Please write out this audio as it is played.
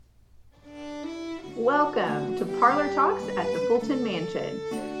Welcome to Parlor Talks at the Fulton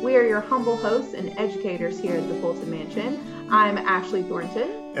Mansion. We are your humble hosts and educators here at the Fulton Mansion. I'm Ashley Thornton.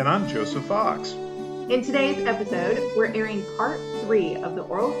 And I'm Joseph Fox. In today's episode, we're airing part 3 of the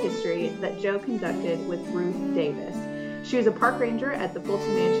oral history that Joe conducted with Ruth Davis. She was a park ranger at the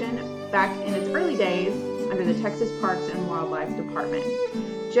Fulton Mansion back in its early days under the Texas Parks and Wildlife Department.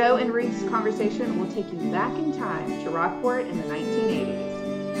 Joe and Ruth's conversation will take you back in time to Rockport in the 1980s.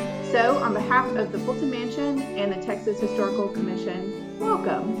 So, on behalf of the Fulton Mansion and the Texas Historical Commission,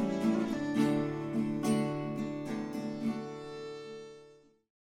 welcome.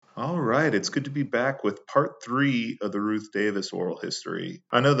 All right, it's good to be back with part 3 of the Ruth Davis oral history.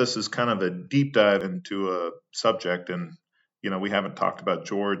 I know this is kind of a deep dive into a subject, and we haven't talked about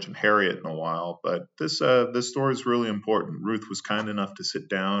George and Harriet in a while, but this story is really important. Ruth was kind enough to sit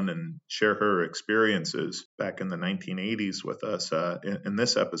down and share her experiences back in the 1980s with us. In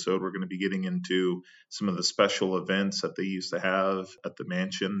this episode, we're going to be getting into some of the special events that they used to have at the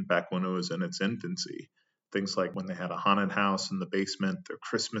mansion back when it was in its infancy. Things like when they had a haunted house in the basement, their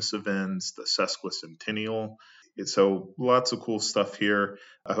Christmas events, the sesquicentennial. So lots of cool stuff here.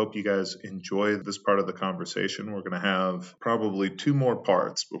 I hope you guys enjoy this part of the conversation. We're going to have probably 2 more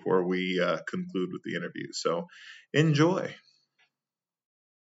parts before we conclude with the interview. So enjoy.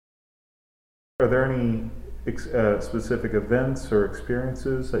 Are there any specific events or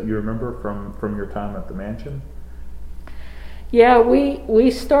experiences that you remember from your time at the mansion? Yeah,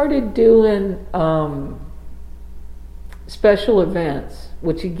 we started doing special events,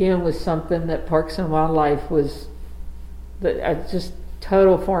 which again was something that Parks and Wildlife was just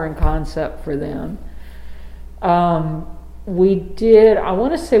total foreign concept for them. I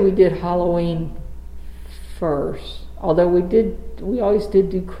want to say we did Halloween first, although we always did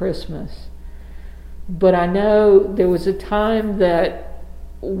do Christmas. But I know there was a time that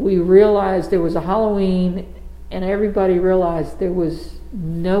we realized there was a Halloween and everybody realized there was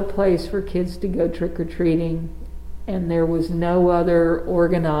no place for kids to go trick-or-treating and there was no other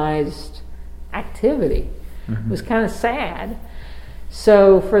organized activity. Mm-hmm. It was kind of sad.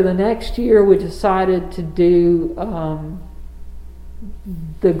 So for the next year, we decided to do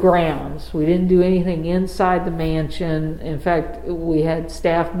the grounds. We didn't do anything inside the mansion. In fact, we had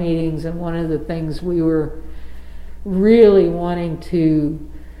staff meetings, and one of the things we were really wanting to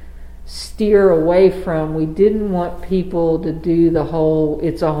steer away from, we didn't want people to do the whole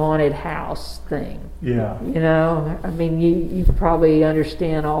 "it's a haunted house" thing. Yeah. I mean, you probably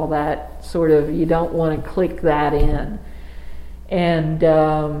understand all that sort of, you don't want to click that in. And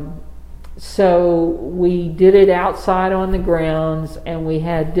so we did it outside on the grounds, and we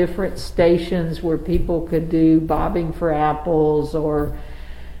had different stations where people could do bobbing for apples or,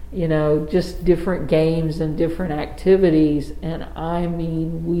 just different games and different activities. And I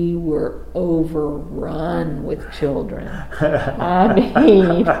mean, we were overrun with children. I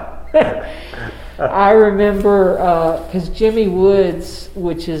mean... I remember, because Jimmy Woods,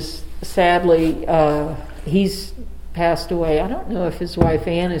 which is sadly, he's passed away. I don't know if his wife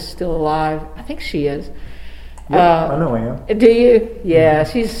Ann is still alive. I think she is. Yeah, I know Ann. Do you? Yeah,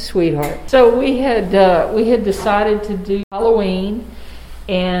 she's a sweetheart. So we had decided to do Halloween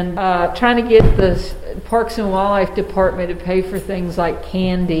and trying to get the Parks and Wildlife Department to pay for things like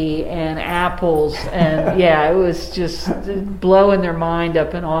candy and apples, and it was just blowing their mind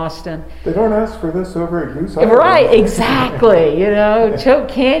up in Austin. They don't ask for this over at Goose Island. Right, exactly. Choke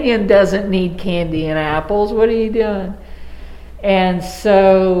Canyon doesn't need candy and apples. What are you doing? And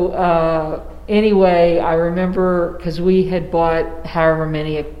so anyway, I remember because we had bought however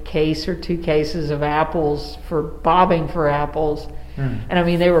many, a case or 2 cases of apples for bobbing for apples. And I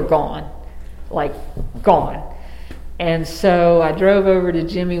mean, they were gone. And so I drove over to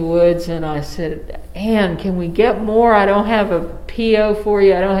Jimmy Woods and I said, "Ann, can we get more? I don't have a PO for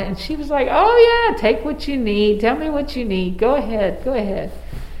you. And she was like, "Oh yeah, take what you need. Tell me what you need. Go ahead."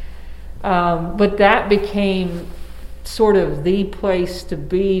 But that became sort of the place to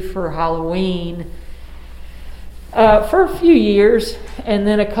be for Halloween for a few years. And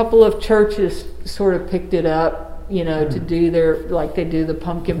then a couple of churches sort of picked it up, to do they do the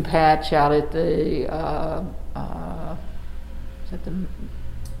pumpkin patch out at the, the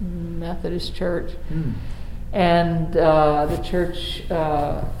Methodist Church. And the church,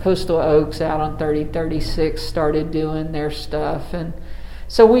 Coastal Oaks out on 3036 started doing their stuff. And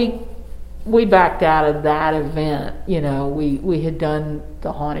so we backed out of that event. We had done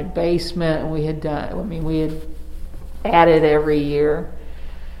the haunted basement, and we had added every year.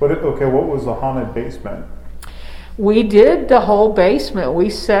 What was the haunted basement? We did the whole basement. We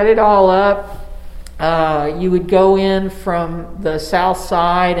set it all up you would go in from the south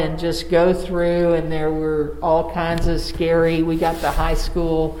side and just go through, and there were all kinds of scary. We got the high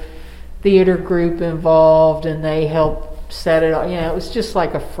school theater group involved, and they helped set it up. It was just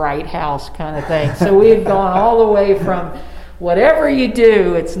like a fright house kind of thing. So we had gone all the way from whatever you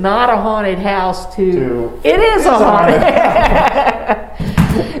do, it's not a haunted house, to it is a haunted house.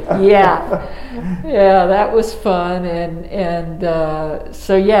 Yeah, that was fun, and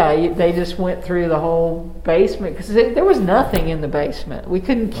so they just went through the whole basement because there was nothing in the basement. We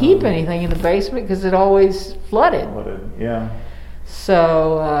couldn't keep anything in the basement because it always flooded. Yeah.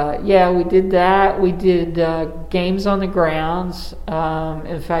 So we did that. We did games on the grounds.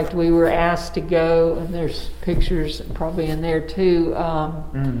 In fact, we were asked to go, and there's pictures probably in there too,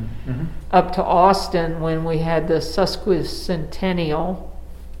 up to Austin when we had the Sesquicentennial,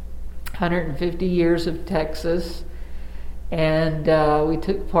 150 years of Texas, and we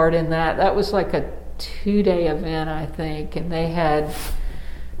took part in that. That was like a 2-day event, I think, and they had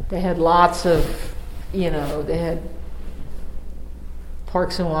lots of, they had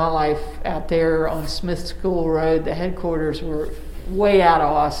Parks and Wildlife out there on Smith School Road. The headquarters were way out of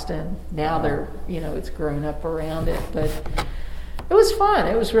Austin. Now they're, it's grown up around it, but it was fun.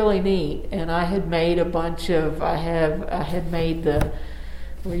 It was really neat, and I had made a bunch of. I had made the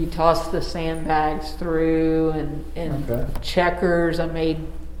where you toss the sandbags through and checkers. I made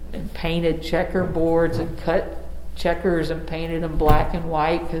and painted checkerboards and cut checkers and painted them black and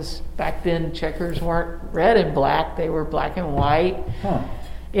white because back then checkers weren't red and black, they were black and white.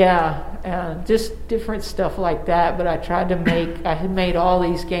 Just different stuff like that. But I tried to I had made all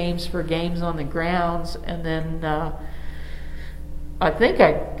these games for Games on the Grounds, and then I think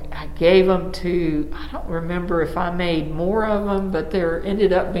I gave them to, I don't remember if I made more of them, but there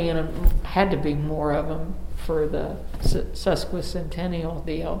ended up had to be more of them for the Sesquicentennial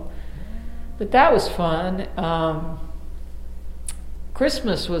deal. But that was fun.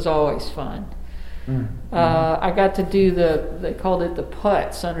 Christmas was always fun. I got to do they called it the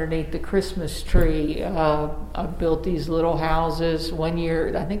putts underneath the Christmas tree. I built these little houses. One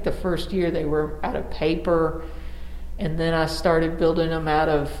year, I think the first year they were out of paper, and then I started building them out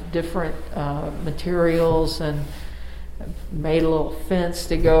of different materials and made a little fence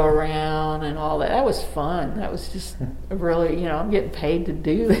to go around and all that. That was fun. That was just really, I'm getting paid to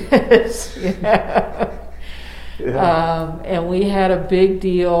do this. And we had a big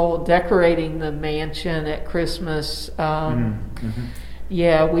deal decorating the mansion at Christmas.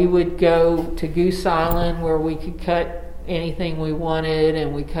 We would go to Goose Island where we could cut anything we wanted,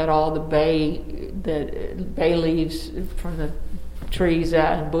 and we cut all the bay leaves from the trees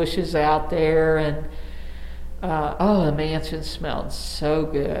out and bushes out there, and the mansion smelled so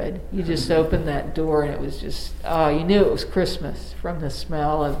good. You just opened that door and it was just, you knew it was Christmas from the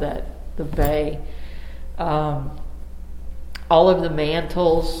smell of the bay. All of the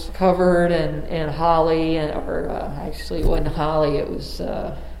mantles covered in holly, actually it wasn't holly, it was,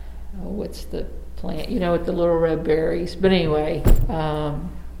 what's the plant, with the little red berries. But anyway,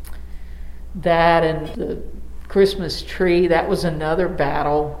 that and the Christmas tree, that was another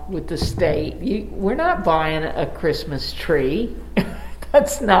battle with the state. We're not buying a Christmas tree.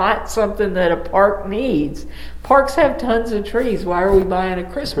 That's not something that a park needs. Parks have tons of trees. Why are we buying a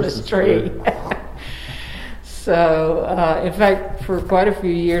Christmas tree? So, in fact, for quite a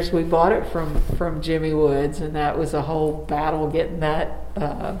few years, we bought it from Jimmy Woods, and that was a whole battle getting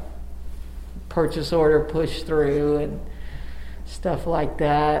that purchase order pushed through and stuff like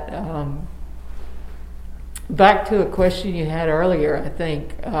that. Back to a question you had earlier, I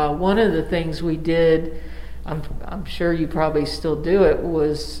think one of the things we did, I'm sure you probably still do it,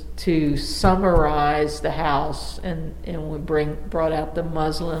 was to summarize the house, and we brought out the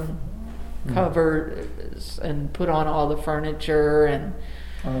muslin covers and put on all the furniture, and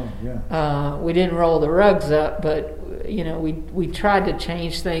we didn't roll the rugs up, but we tried to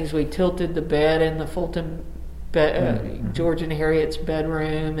change things. We tilted the bed in the Fulton George and Harriet's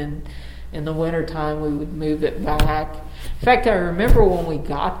bedroom, and in the wintertime we would move it back. In fact, I remember when we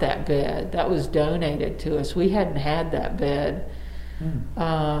got that bed, that was donated to us. We hadn't had that bed.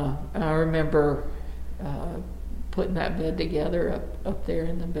 I remember putting that bed together up there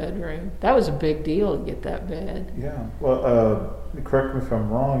in the bedroom. That was a big deal to get that bed. Yeah. Well, correct me if I'm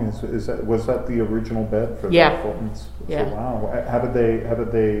wrong. Was that the original bed for the Fultons? Yeah. So, wow.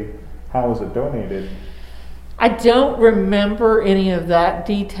 How was it donated? I don't remember any of that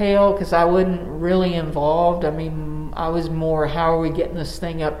detail because I wasn't really involved. I mean, I was more, how are we getting this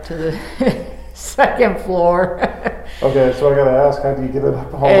thing up to the second floor. Okay, so I got to ask, how do you get it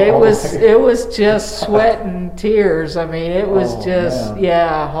up? It was just sweat and tears. I mean, it was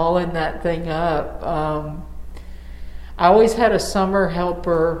hauling that thing up. I always had a summer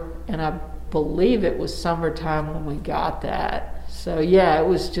helper, and I believe it was summertime when we got that. So yeah, it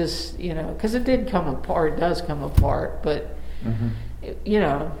was just, because it did come apart. It does come apart, but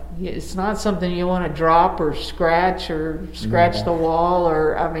it's not something you want to drop or scratch the wall,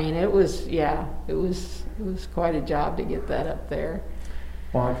 or it was quite a job to get that up there.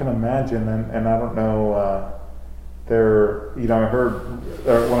 Well, I can imagine, and I don't know. I heard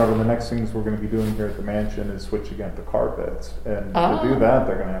one of the next things we're going to be doing here at the mansion is switching out the carpets, and to do that,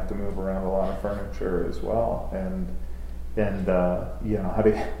 they're going to have to move around a lot of furniture as well, and how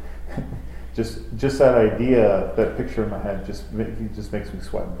do you just that idea, that picture in my head just makes me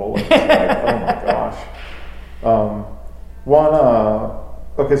sweat bullets. Like, oh my gosh.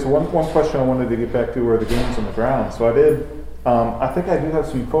 One question I wanted to get back to were the games on the ground. So I think I do have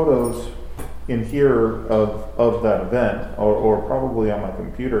some photos in here of that event, or probably on my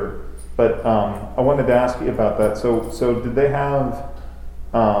computer. But I wanted to ask you about that. So did they have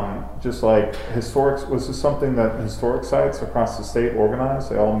just like historic? Was this something that historic sites across the state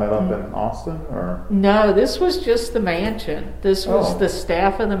organized? They all met up in Austin, or no? This was just the mansion. This was the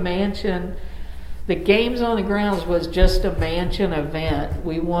staff of the mansion. The games on the grounds was just a mansion event.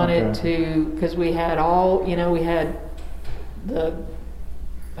 We wanted to, because we had we had the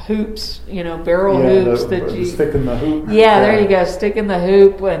hoops, barrel hoops that you stick in the hoop. Yeah, there you go, stick in the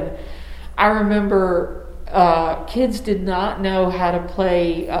hoop. And I remember kids did not know how to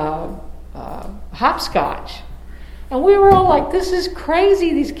play hopscotch, and we were all like, "This is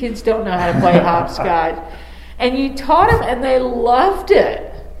crazy! These kids don't know how to play hopscotch." And you taught them, and they loved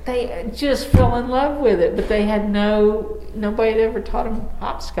it. They just fell in love with it, but they had nobody had ever taught them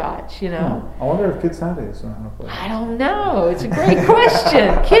hopscotch, I wonder if kids nowadays know how to play. I don't know. It's a great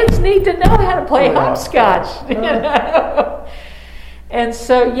question. Kids need to know how to play hopscotch, And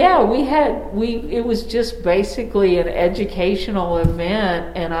so, it was just basically an educational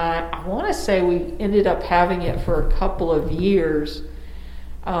event, and I want to say we ended up having it for a couple of years.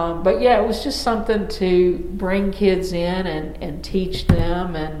 But yeah, it was just something to bring kids in and teach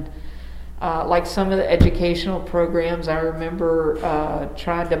them, and like some of the educational programs, I remember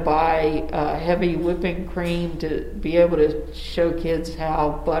trying to buy heavy whipping cream to be able to show kids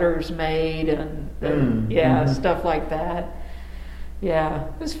how butter's made and stuff like that. Yeah,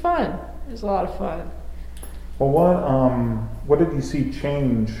 it was fun. It was a lot of fun. Well, what did you see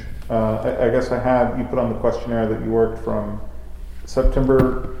change? I guess you put on the questionnaire that you worked from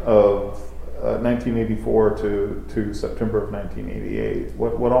September of 1984 to September of 1988.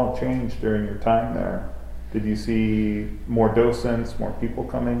 What all changed during your time there? Did you see more docents, more people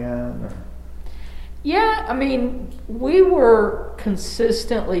coming in? Or? Yeah, we ere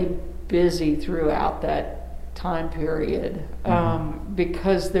consistently busy throughout that time period,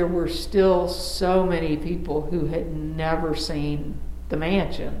 because there were still so many people who had never seen the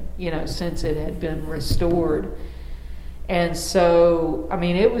mansion, since it had been restored. And so,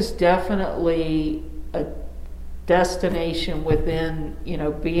 it was definitely a destination within,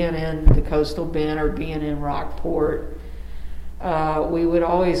 being in the Coastal Bend or being in Rockport. We would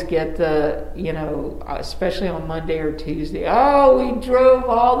always get especially on Monday or Tuesday, we drove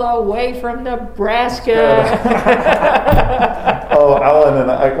all the way from Nebraska. Alan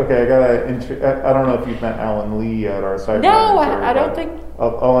and I don't know if you've met Alan Lee at our site. No, I don't think.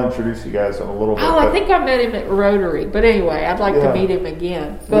 I'll introduce you guys in a little bit. I think I met him at Rotary, but anyway, I'd like to meet him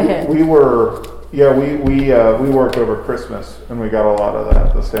again. Go ahead. We worked over Christmas, and we got a lot of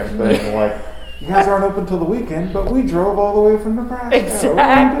that, the same thing. Like, you guys aren't open till the weekend, but we drove all the way from Nebraska.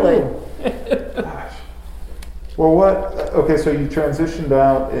 Exactly. Gosh. Well, so you transitioned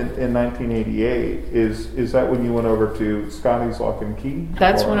out in 1988. Is that when you went over to Scotty's Lock and Key?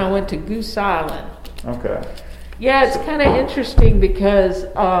 That's when I went to Goose Island. Okay. Yeah, it's kind of interesting because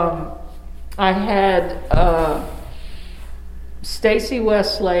I had Stacy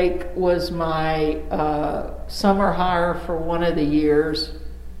Westlake was my summer hire for one of the years.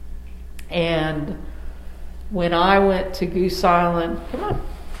 And when I went to Goose Island, come on.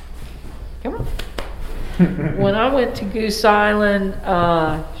 When I went to Goose Island,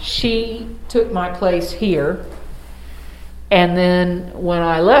 she took my place here. And then when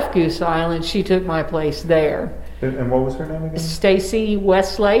I left Goose Island, she took my place there. And what was her name again? Stacy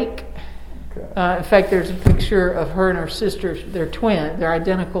Westlake. Okay. In fact, there's a picture of her and her sister. They're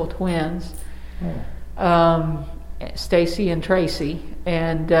identical twins. Oh. Stacy and Tracy.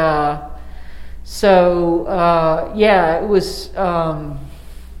 And it was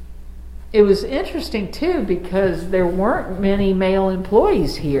it was interesting too because there weren't many male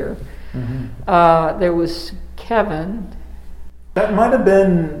employees here. There was Kevin. That might have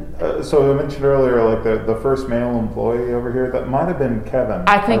been, so I mentioned earlier, like the first male employee over here, that might have been Kevin.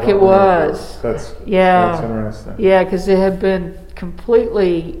 I think it was. That's interesting. Yeah, because it had been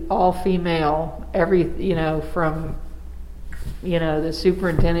completely all female, from, the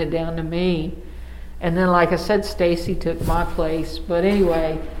superintendent down to me. And then, like I said, Stacy took my place. But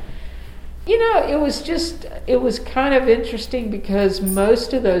anyway, it was kind of interesting because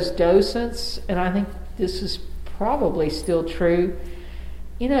most of those docents, and I think this is probably still true,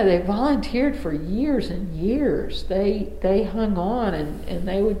 they volunteered for years and years. They hung on and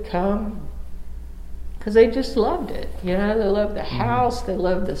they would come because they just loved it. They loved the house, they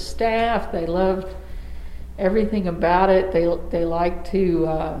loved the staff, they loved everything about it. They liked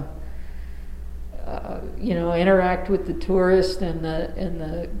to interact with the tourists and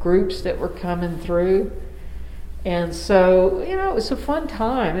the groups that were coming through. And so, it was a fun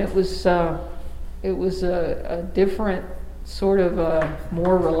time. It was a different sort of a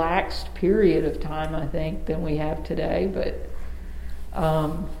more relaxed period of time, I think, than we have today. But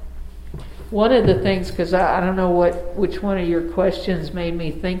one of the things, because I don't know which one of your questions made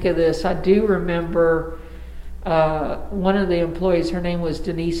me think of this, I do remember one of the employees, her name was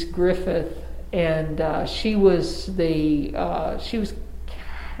Denise Griffith, and she was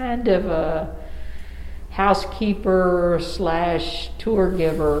kind of a housekeeper / tour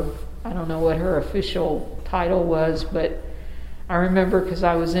giver. I don't know what her official title was, but I remember because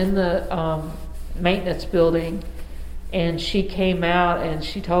I was in the maintenance building and she came out and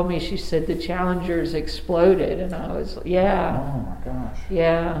she told me, she said, the Challengers exploded. And I was, yeah. Oh my gosh.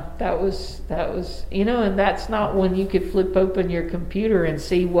 Yeah, that was, and that's not when you could flip open your computer and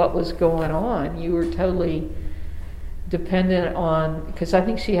see what was going on. You were totally dependent on, because I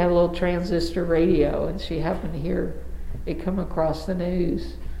think she had a little transistor radio and she happened to hear it come across the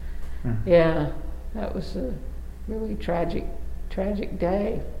news. Yeah, that was a really tragic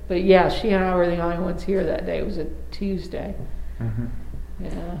day. But yeah, she and I were the only ones here that day. It was a Tuesday.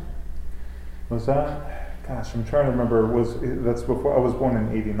 Yeah. Was that? Gosh, I'm trying to remember. That's before I was born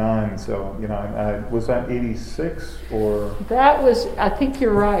in '89? So was that '86 or? That was. I think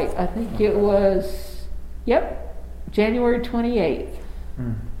you're right. I think it was. Yep, January 28th.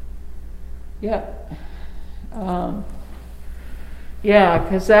 Yep. Yeah,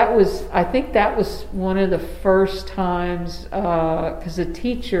 because I think that was one of the first times, because a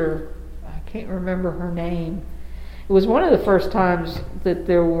teacher, I can't remember her name, it was one of the first times that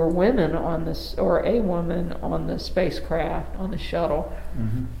there were women on this, or a woman on the spacecraft, on the shuttle.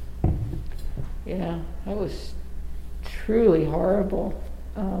 Yeah, that was truly horrible.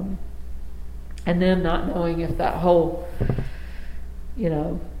 And then not knowing if that whole,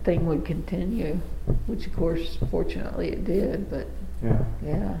 thing would continue, which of course, fortunately it did, but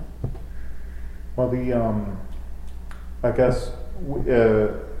yeah. Well, I guess,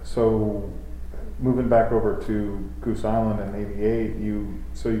 so moving back over to Goose Island in '88, you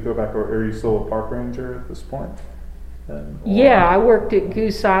go back over, are you still a park ranger at this point? Yeah, I worked at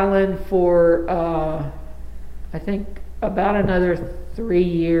Goose Island for, I think, about another 3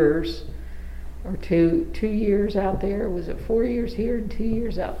 years, or two years out there. Was it 4 years here and 2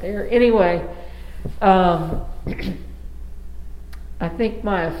 years out there? Anyway, I think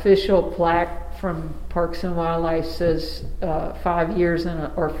my official plaque from Parks and Wildlife says 5 years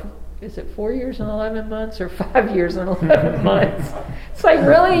or is it 4 years and 11 months or 5 years and 11 months? It's like,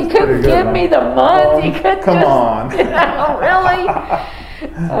 really? You couldn't give me the month? You could come on. Really?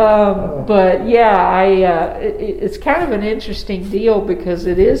 But yeah, it's kind of an interesting deal because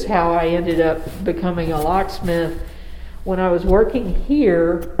it is how I ended up becoming a locksmith. When I was working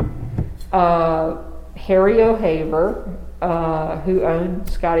here, Harry O'Haver, who owned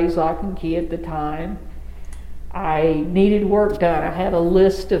Scotty's Lock and Key at the time, I needed work done. I had a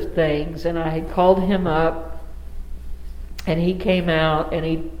list of things, and I had called him up, and he came out, and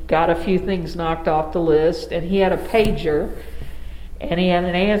he got a few things knocked off the list, and he had a pager, and he had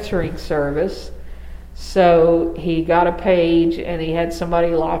an answering service. So he got a page, and he had somebody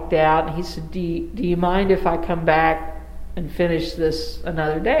locked out, and he said, do you mind if I come back and finish this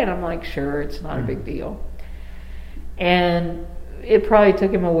another day? And I'm like, sure, it's not a big deal. And it probably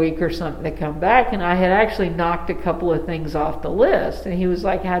took him a week or something to come back, and I had actually knocked a couple of things off the list. And he was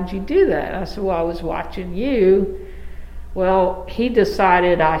like, how'd you do that? And I said, well, I was watching you. Well, he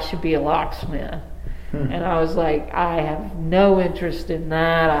decided I should be a locksmith. And I was like, I have no interest in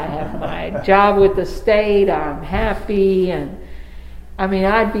that. I have my job with the state. I'm happy. And I mean,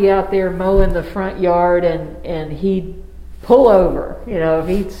 I'd be out there mowing the front yard, and he'd pull over. If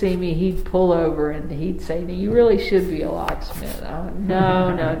he'd see me, he'd pull over and he'd say, "You really should be a locksmith." I went,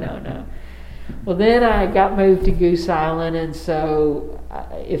 No. Well, then I got moved to Goose Island, and so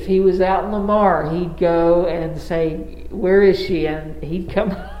if he was out in Lamar, he'd go and say, "Where is she?" And he'd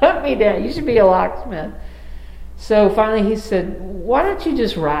come hunt me down. "You should be a locksmith." So finally he said, "Why don't you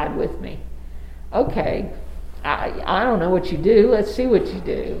just ride with me?" "Okay. I don't know what you do. Let's see what you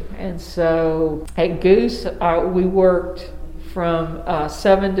do." And so at Goose, we worked from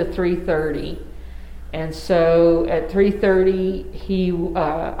 7 to 3:30. And so at 3:30,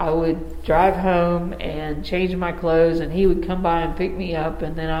 I would drive home and change my clothes, and he would come by and pick me up,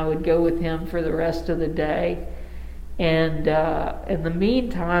 and then I would go with him for the rest of the day. And in the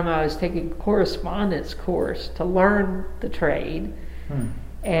meantime, I was taking a correspondence course to learn the trade.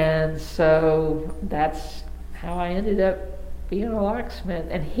 And so that's how I ended up being a locksmith.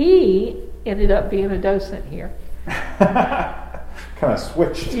 And he ended up being a docent here. Kind of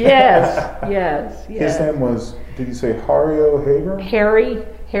switched. Yes. His name was, did you say Hario Haver? Harry,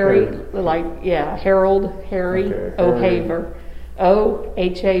 Harold Harry O'Haver.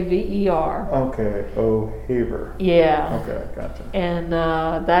 Ohaver. Okay, O'Haver. Yeah. Okay, gotcha. And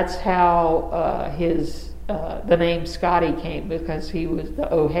that's how the name Scotty came, because he was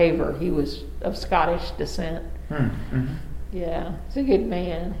the O'Haver. He was of Scottish descent. Mm-hmm. Yeah, he's a good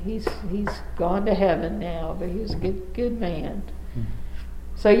man. He's gone to heaven now, but he was a good man.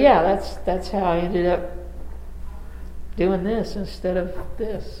 So yeah, that's how I ended up doing this instead of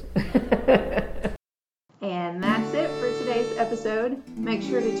this. And that's it for today's episode. Make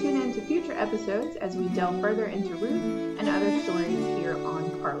sure to tune in to future episodes as we delve further into Ruth and other stories here on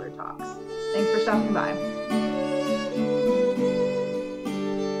Parlor Talks. Thanks for stopping by.